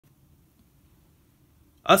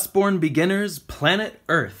Usborne Beginners Planet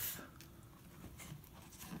Earth.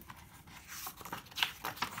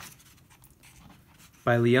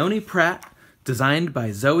 By Leonie Pratt, designed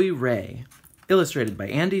by Zoe Ray. Illustrated by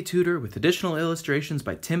Andy Tudor with additional illustrations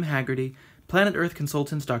by Tim Haggerty, Planet Earth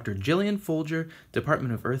consultants Dr. Gillian Folger,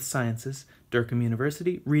 Department of Earth Sciences, Durham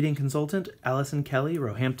University, reading consultant Allison Kelly,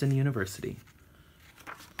 Roehampton University.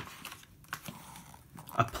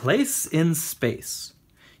 A place in space.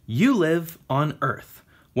 You live on Earth,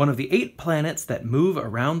 one of the 8 planets that move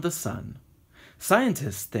around the sun.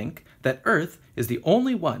 Scientists think that Earth is the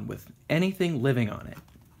only one with anything living on it.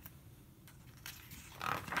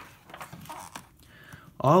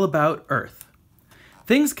 All about Earth.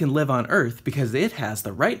 Things can live on Earth because it has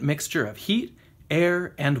the right mixture of heat,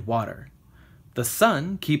 air, and water. The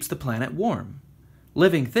sun keeps the planet warm.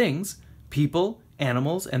 Living things, people,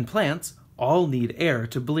 animals, and plants all need air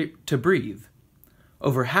to breathe.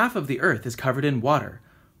 Over half of the Earth is covered in water.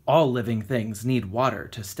 All living things need water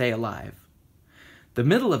to stay alive. The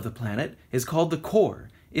middle of the planet is called the core.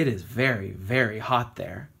 It is very, very hot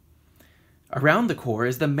there. Around the core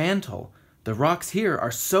is the mantle. The rocks here are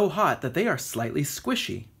so hot that they are slightly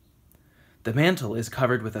squishy. The mantle is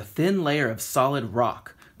covered with a thin layer of solid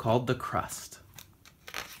rock called the crust.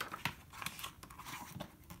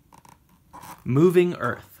 Moving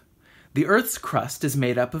Earth. The Earth's crust is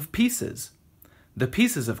made up of pieces. The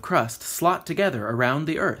pieces of crust slot together around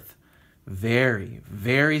the Earth. Very,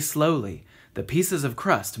 very slowly, the pieces of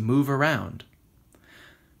crust move around.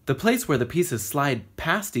 The place where the pieces slide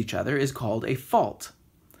past each other is called a fault.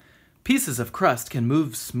 Pieces of crust can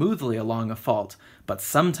move smoothly along a fault, but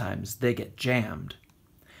sometimes they get jammed.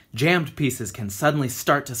 Jammed pieces can suddenly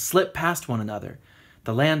start to slip past one another.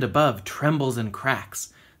 The land above trembles and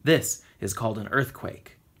cracks. This is called an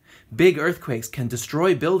earthquake. Big earthquakes can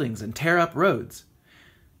destroy buildings and tear up roads.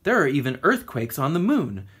 There are even earthquakes on the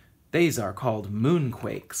moon. These are called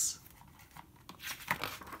moonquakes.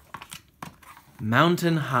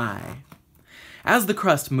 Mountain high. As the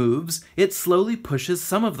crust moves, it slowly pushes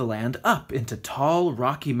some of the land up into tall,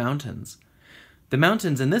 rocky mountains. The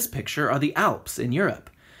mountains in this picture are the Alps in Europe.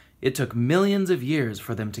 It took millions of years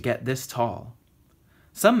for them to get this tall.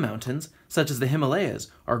 Some mountains, such as the Himalayas,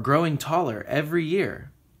 are growing taller every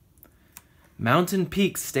year. Mountain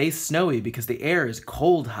peaks stay snowy because the air is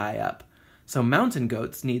cold high up, so mountain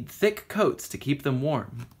goats need thick coats to keep them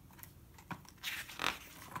warm.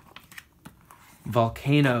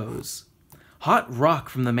 Volcanoes. Hot rock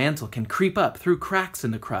from the mantle can creep up through cracks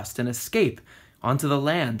in the crust and escape onto the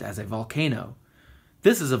land as a volcano.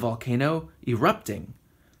 This is a volcano erupting.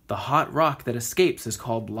 The hot rock that escapes is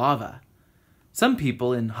called lava. Some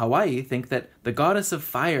people in Hawaii think that the goddess of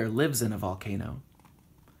fire lives in a volcano.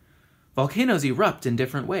 Volcanoes erupt in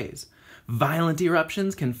different ways. Violent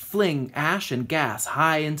eruptions can fling ash and gas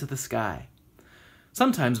high into the sky.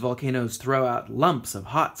 Sometimes volcanoes throw out lumps of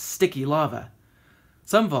hot, sticky lava.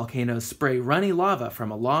 Some volcanoes spray runny lava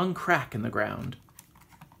from a long crack in the ground.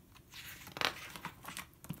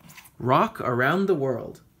 Rock around the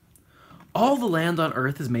world. All the land on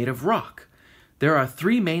Earth is made of rock. There are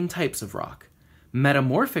 3 main types of rock.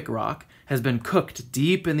 Metamorphic rock has been cooked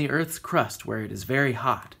deep in the Earth's crust where it is very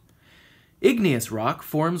hot. Igneous rock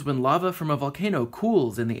forms when lava from a volcano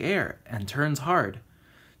cools in the air and turns hard.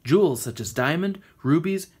 Jewels such as diamond,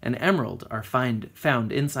 rubies, and emerald are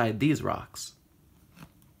found inside these rocks.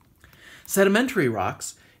 Sedimentary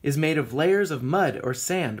rocks is made of layers of mud or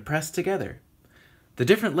sand pressed together. The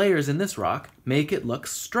different layers in this rock make it look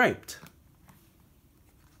striped.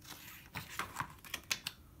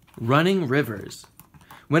 Running rivers.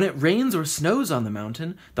 When it rains or snows on the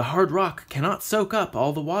mountain, the hard rock cannot soak up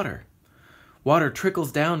all the water. Water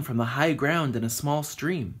trickles down from the high ground in a small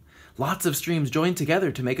stream. Lots of streams join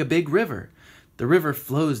together to make a big river. The river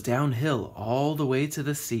flows downhill all the way to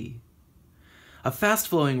the sea. A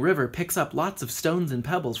fast-flowing river picks up lots of stones and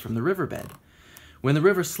pebbles from the riverbed. When the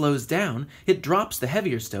river slows down, it drops the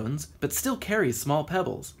heavier stones, but still carries small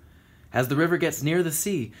pebbles. As the river gets near the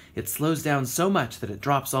sea, it slows down so much that it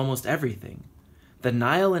drops almost everything. The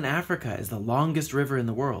Nile in Africa is the longest river in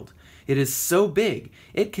the world. It is so big,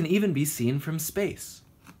 it can even be seen from space.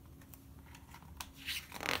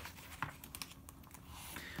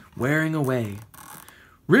 Wearing away.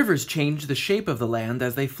 Rivers change the shape of the land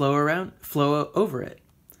as they flow over it.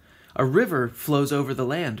 A river flows over the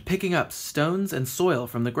land, picking up stones and soil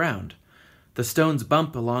from the ground. The stones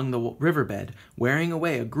bump along the riverbed, wearing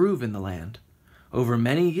away a groove in the land. Over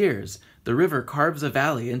many years, the river carves a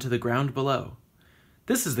valley into the ground below.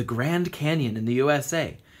 This is the Grand Canyon in the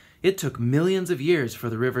USA. It took millions of years for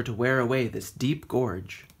the river to wear away this deep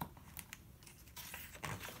gorge.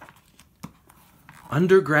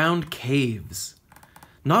 Underground caves.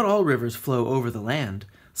 Not all rivers flow over the land.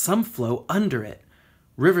 Some flow under it.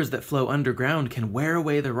 Rivers that flow underground can wear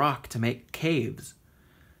away the rock to make caves.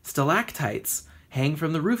 Stalactites hang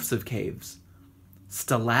from the roofs of caves.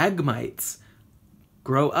 Stalagmites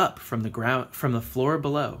grow up from the floor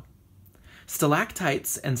below.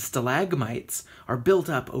 Stalactites and stalagmites are built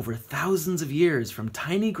up over thousands of years from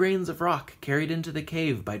tiny grains of rock carried into the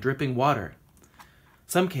cave by dripping water.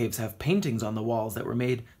 Some caves have paintings on the walls that were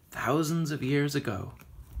made thousands of years ago.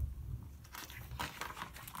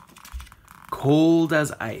 Cold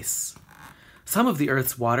as ice. Some of the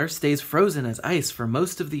Earth's water stays frozen as ice for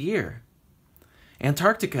most of the year.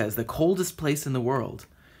 Antarctica is the coldest place in the world.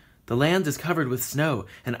 The land is covered with snow,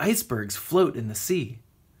 and icebergs float in the sea.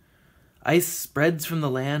 Ice spreads from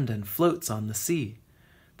the land and floats on the sea.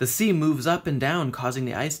 The sea moves up and down, causing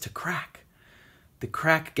the ice to crack. The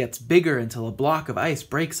crack gets bigger until a block of ice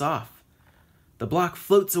breaks off. The block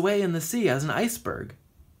floats away in the sea as an iceberg.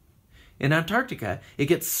 In Antarctica, it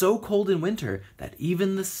gets so cold in winter that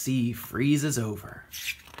even the sea freezes over.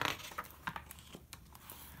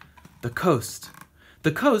 The coast.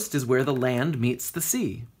 The coast is where the land meets the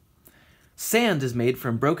sea. Sand is made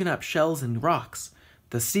from broken up shells and rocks.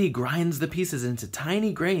 The sea grinds the pieces into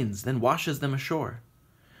tiny grains, then washes them ashore.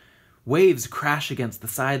 Waves crash against the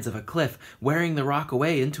sides of a cliff, wearing the rock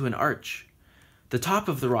away into an arch. The top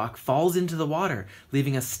of the rock falls into the water,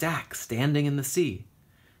 leaving a stack standing in the sea.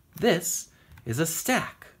 This is a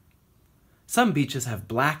stack. Some beaches have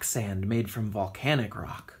black sand made from volcanic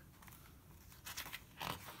rock.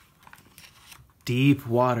 Deep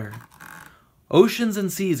water. Oceans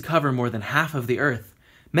and seas cover more than half of the earth.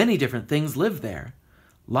 Many different things live there.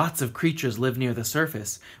 Lots of creatures live near the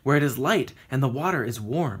surface, where it is light and the water is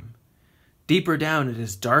warm. Deeper down, it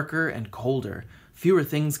is darker and colder. Fewer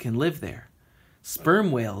things can live there.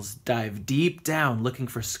 Sperm whales dive deep down looking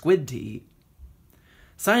for squid to eat.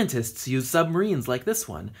 Scientists use submarines like this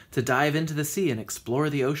one to dive into the sea and explore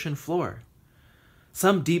the ocean floor.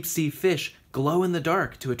 Some deep-sea fish glow in the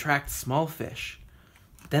dark to attract small fish.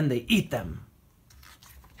 Then they eat them.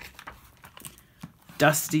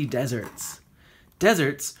 Dusty deserts.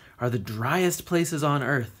 Deserts are the driest places on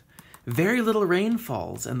Earth. Very little rain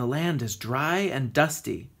falls, and the land is dry and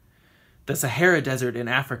dusty. The Sahara Desert in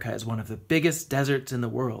Africa is one of the biggest deserts in the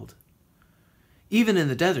world. Even in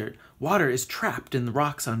the desert, water is trapped in the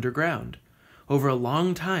rocks underground. Over a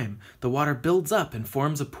long time, the water builds up and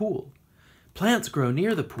forms a pool. Plants grow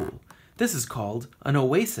near the pool. This is called an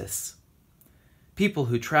oasis. People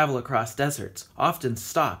who travel across deserts often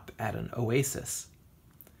stop at an oasis.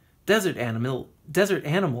 Desert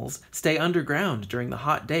animals stay underground during the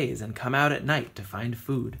hot days and come out at night to find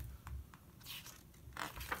food.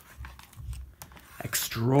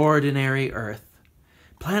 Extraordinary Earth.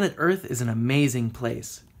 Planet Earth is an amazing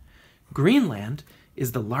place. Greenland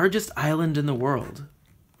is the largest island in the world.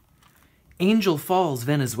 Angel Falls,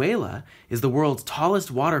 Venezuela, is the world's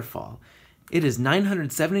tallest waterfall. It is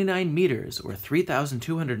 979 meters, or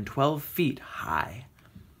 3,212 feet high.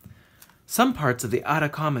 Some parts of the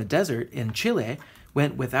Atacama Desert in Chile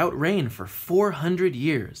went without rain for 400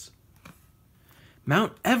 years.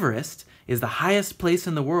 Mount Everest is the highest place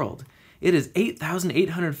in the world. It is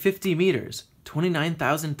 8,850 meters,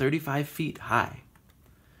 29,035 feet high.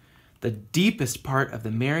 The deepest part of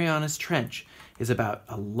the Marianas Trench is about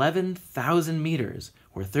 11,000 meters,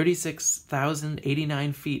 or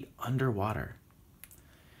 36,089 feet underwater.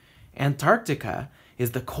 Antarctica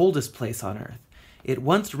is the coldest place on Earth. It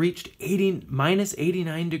once reached minus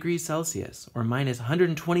 89 degrees Celsius, or minus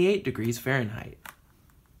 128 degrees Fahrenheit.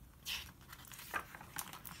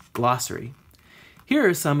 Glossary. Here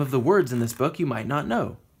are some of the words in this book you might not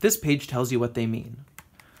know. This page tells you what they mean.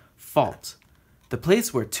 Fault. The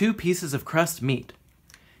place where two pieces of crust meet.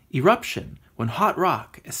 Eruption, when hot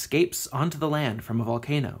rock escapes onto the land from a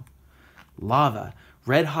volcano. Lava,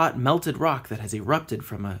 red-hot melted rock that has erupted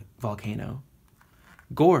from a volcano.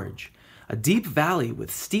 Gorge, a deep valley with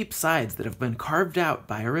steep sides that have been carved out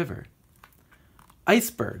by a river.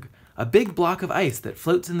 Iceberg, a big block of ice that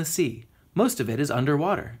floats in the sea. Most of it is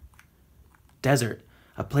underwater. Desert,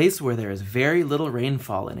 a place where there is very little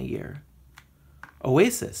rainfall in a year.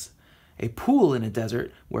 Oasis, a pool in a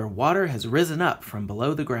desert where water has risen up from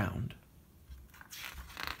below the ground.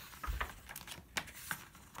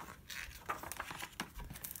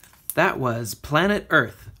 That was Planet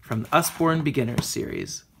Earth from the Usborne Beginners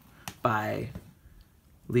series by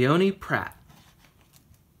Leonie Pratt.